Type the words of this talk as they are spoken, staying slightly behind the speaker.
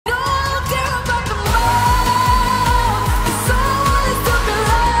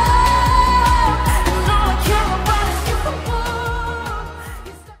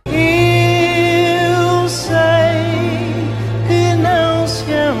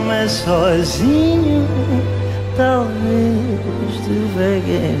sozinho, talvez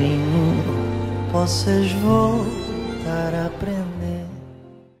devagarinho possas voltar a aprender.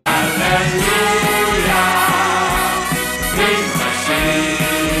 Aleluia, vem nascer.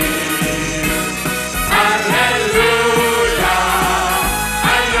 Aleluia,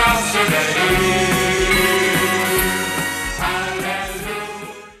 a nossa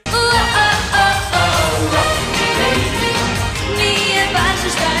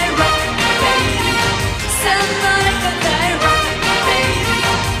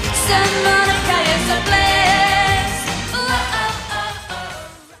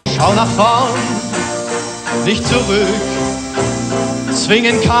Schau nach vorn, nicht zurück.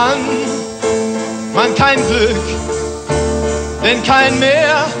 Zwingen kann man kein Glück, denn kein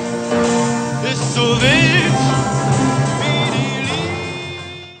Meer ist so wild wie die Liebe.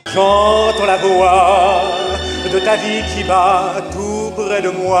 J'entends la voix de ta vie qui bat tout près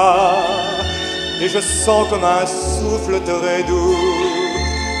de moi, et je sens comme un souffle très doux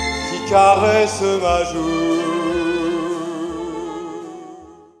qui caresse ma joue.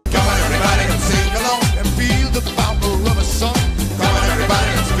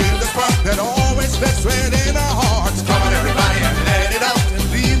 That always lives within our hearts. Come on everybody and let it out and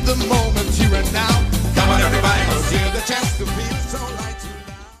leave the moment here and now. Come on everybody, let's give the chance to feel so light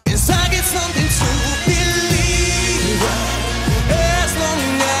tonight. Yes, I get something to believe as long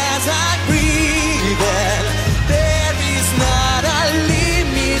as I breathe. And there is not a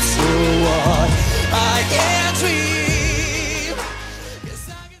limit to what I can dream. Yes,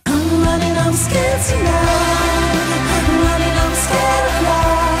 I'm running, I'm scared tonight. I'm running, I'm scared of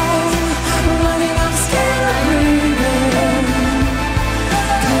life.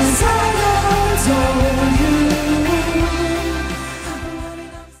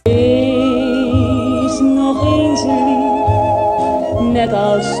 Net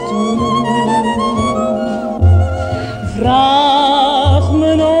als toen. Vraag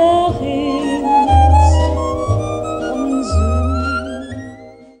me nog eens om een zoen.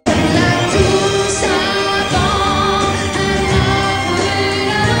 Tous avant un amoureux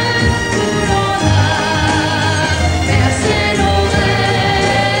pour l'honneur, percer nos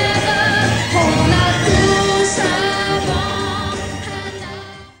rêves. On a tous avant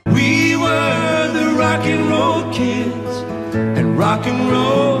un. We were the rock and roll kids. Rock and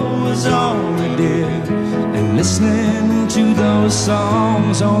roll was all we did, and listening to those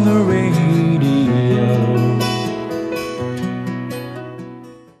songs on the radio.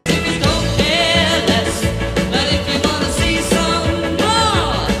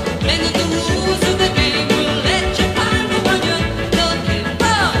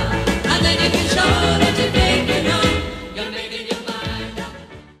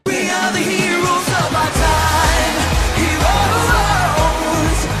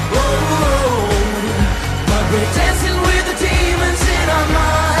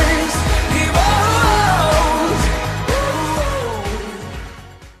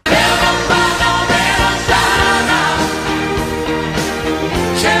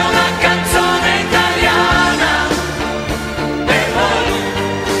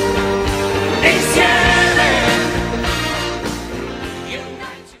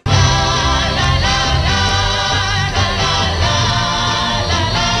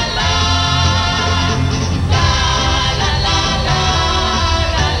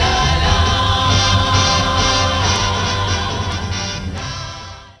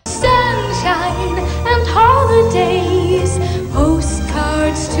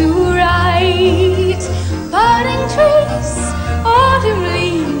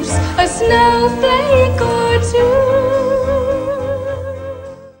 Snowflake or two.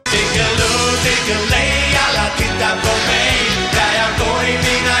 Diggaloo-diggalay, alla tittar på mig där jag går i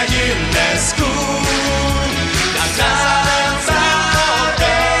mina gylleskor. Dansar och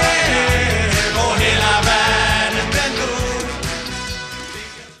det och hela världen blir god.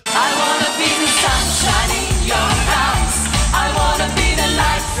 I wanna be the sunshine in your house. I wanna be the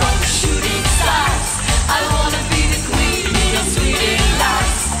light from shooting stars. I wanna be the queen in your sweet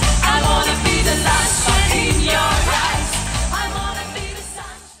lies. I wanna be the light in your eyes. I wanna be the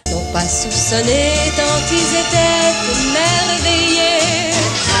sunshine. N'ont pas soupçonné tant ils étaient émerveillés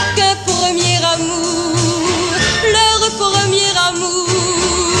qu'un premier amour, leur premier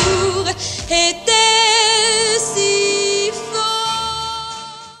amour était si fort.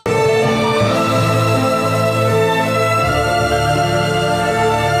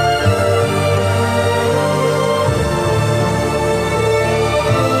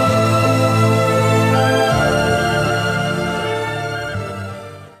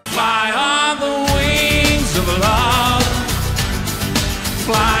 Fly on the wings of love.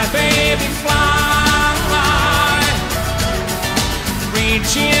 Fly, baby, fly,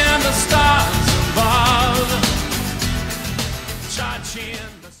 reaching the stars above, touching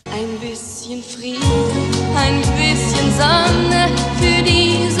the... Ein bisschen Frieden, ein bisschen Sonne für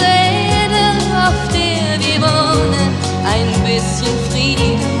diese Erde, auf der wir wohnen. Ein bisschen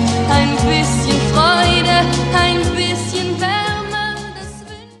Frieden, ein bisschen Freude, ein bisschen Wärme, das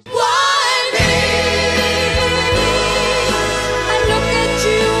wünscht. Why me? I look at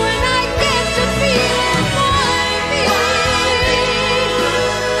you and I get to feel why me?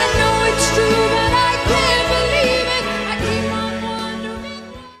 I know it's true but I can't believe it. I keep on wondering.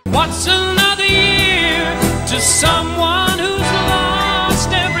 What's another year to someone who's lost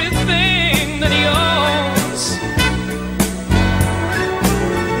everything that he owns?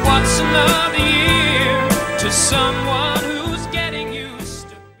 What's another year to someone who's getting used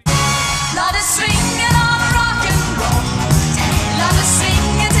to be? Låt oss swinga och rock'n'roll. Låt oss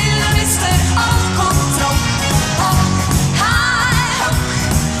swinga till vi mister all kontroll. Och high ho.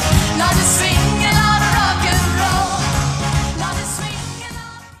 Låt oss swinga och rock'n'roll. Låt oss swinga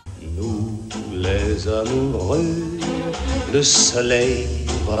och... Nous, les amoureux, le soleil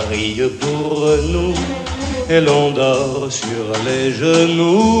brille pour nous et l'on dort sur les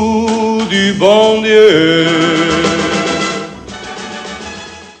genoux du bon Dieu.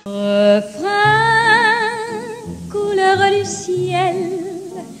 Refrain, couleur du ciel,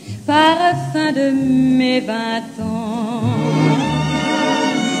 parfum de mes 20 ans.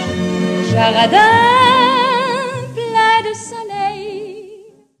 Jardin plein de soleil.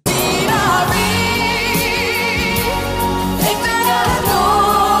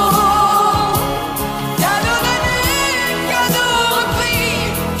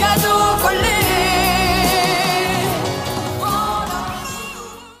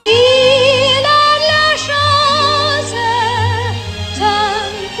 Il a de la chance,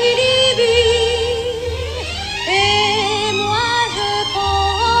 Toen, Pilibi, et moi je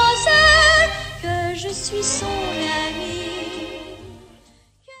pense que je suis son ami.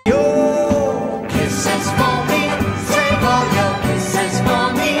 Your kisses for me, save all your kisses for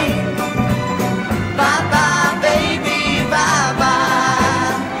me. Bye bye, baby, bye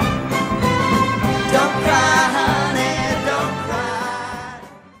bye. Don't cry, honey, don't cry.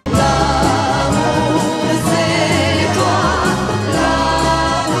 L'amour c'est toi,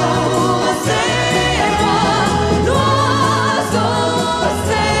 l'amour c'est moi, l'oiseau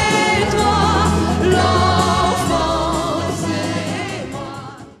c'est toi, l'enfant c'est moi.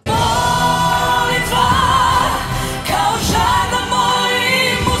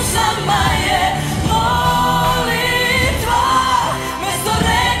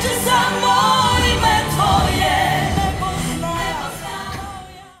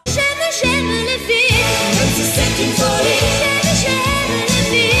 J'aime les filles, même si c'est une folie. J'aime les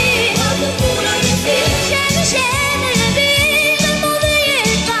filles, bravo pour la vie. J'aime la vie, ne m'en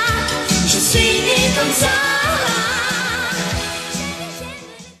veuillez pas. Je suis née comme ça.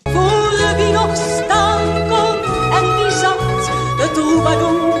 Voelde wie nog staan kon en wie zat, de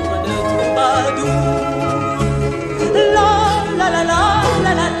troubadour, de troubadour. La la la la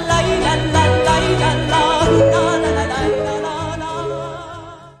la la la la la la la la la la la.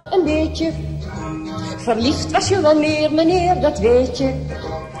 Een beetje verliefd was je wel meer, meneer, dat weet je.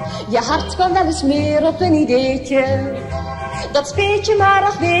 Je hart kwam wel eens meer op een ideetje. Dat speet je, maar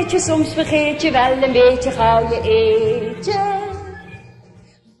ach weet je, soms vergeet je wel een beetje gauw je eetje.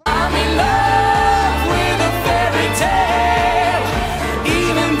 I'm in love with a fairy tale,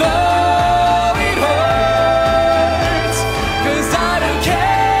 even though it hurts. 'Cause I don't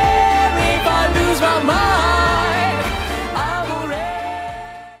care if I lose my mind. Amoureux.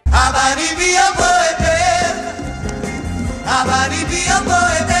 Abani via poete, abani via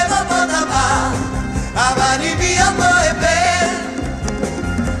poete, mamma, abani via poete,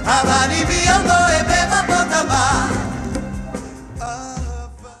 abani via poete, mamma.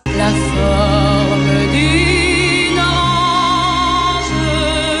 La forme d'une ange,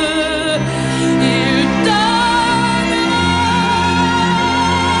 il donne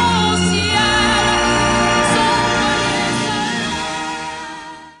au ciel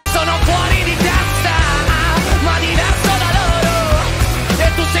Sono fuori di testa, ma diverso da loro. E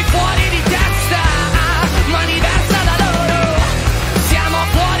tu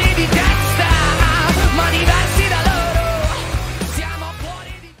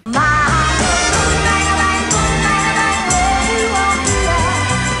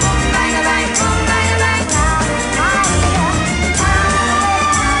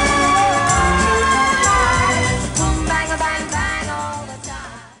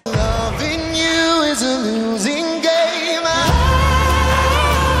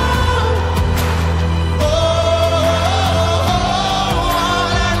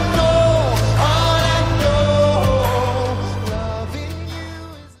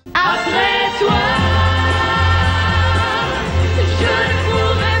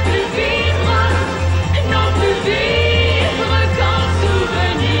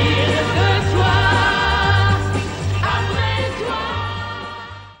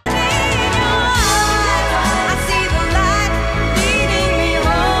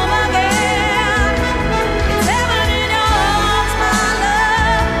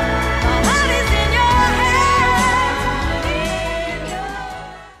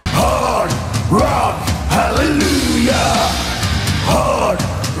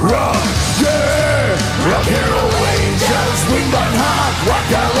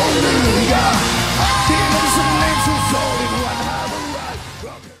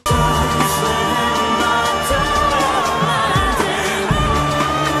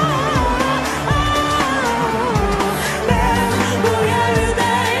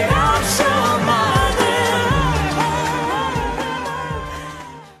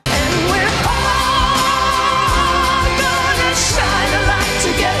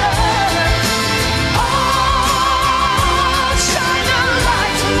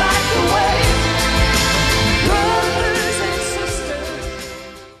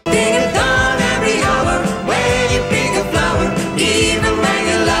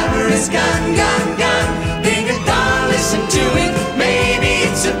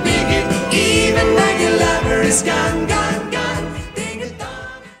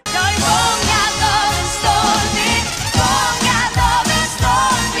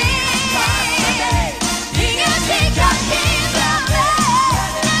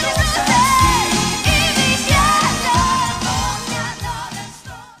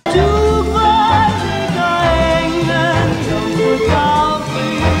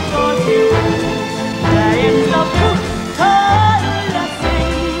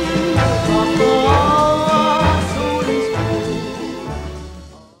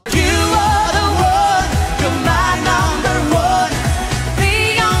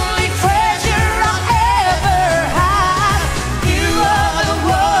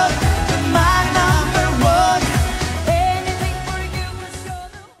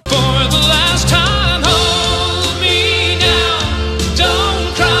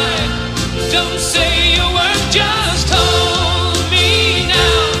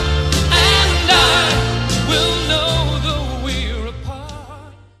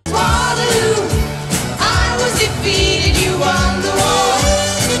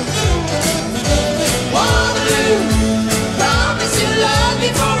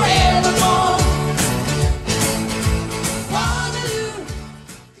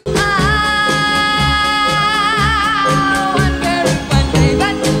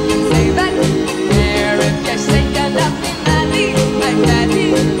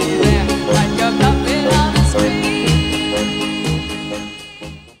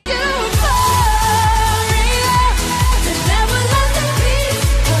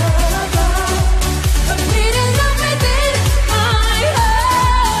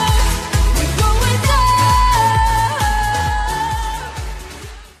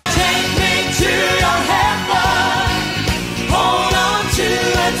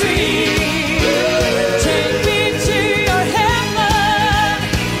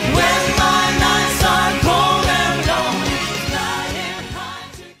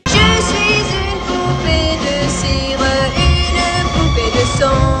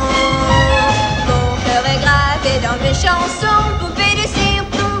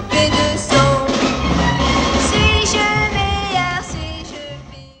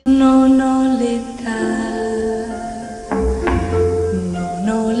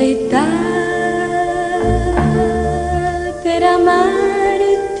l'età per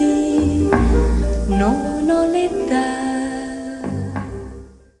amarti, non ho l'età.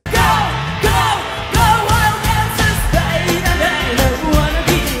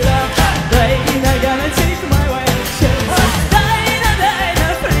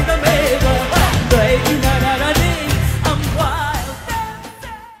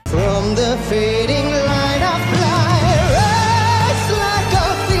 From the fading light of light, rise like a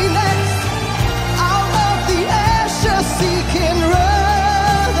phoenix out of the ashes, seeking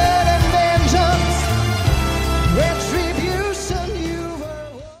rather than vengeance, retribution. You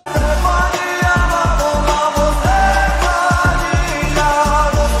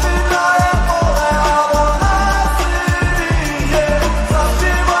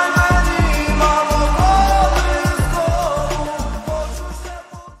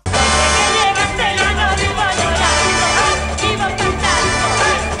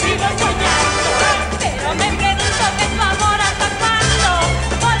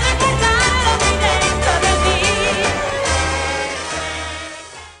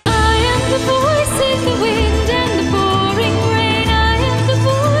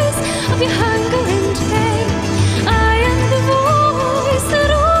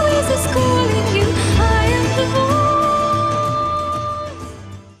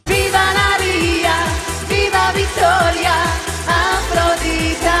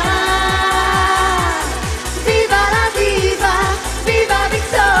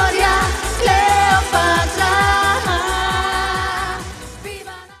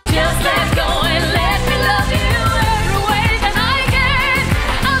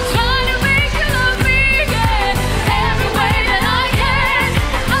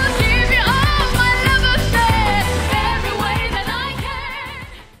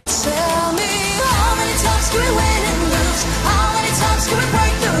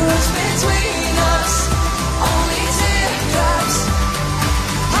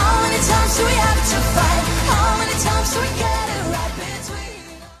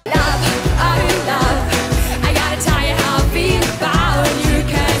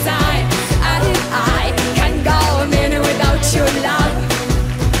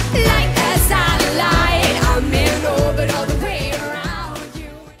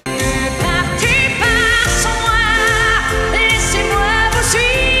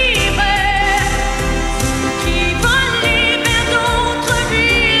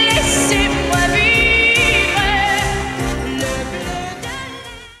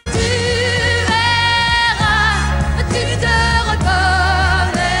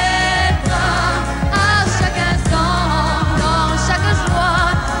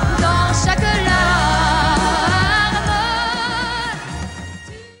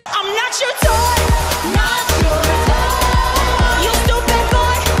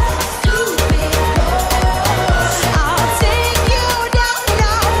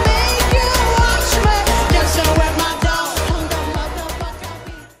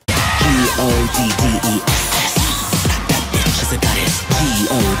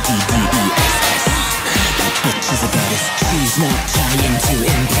She's not trying to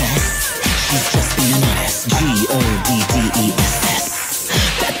impress. She's just being honest. G-O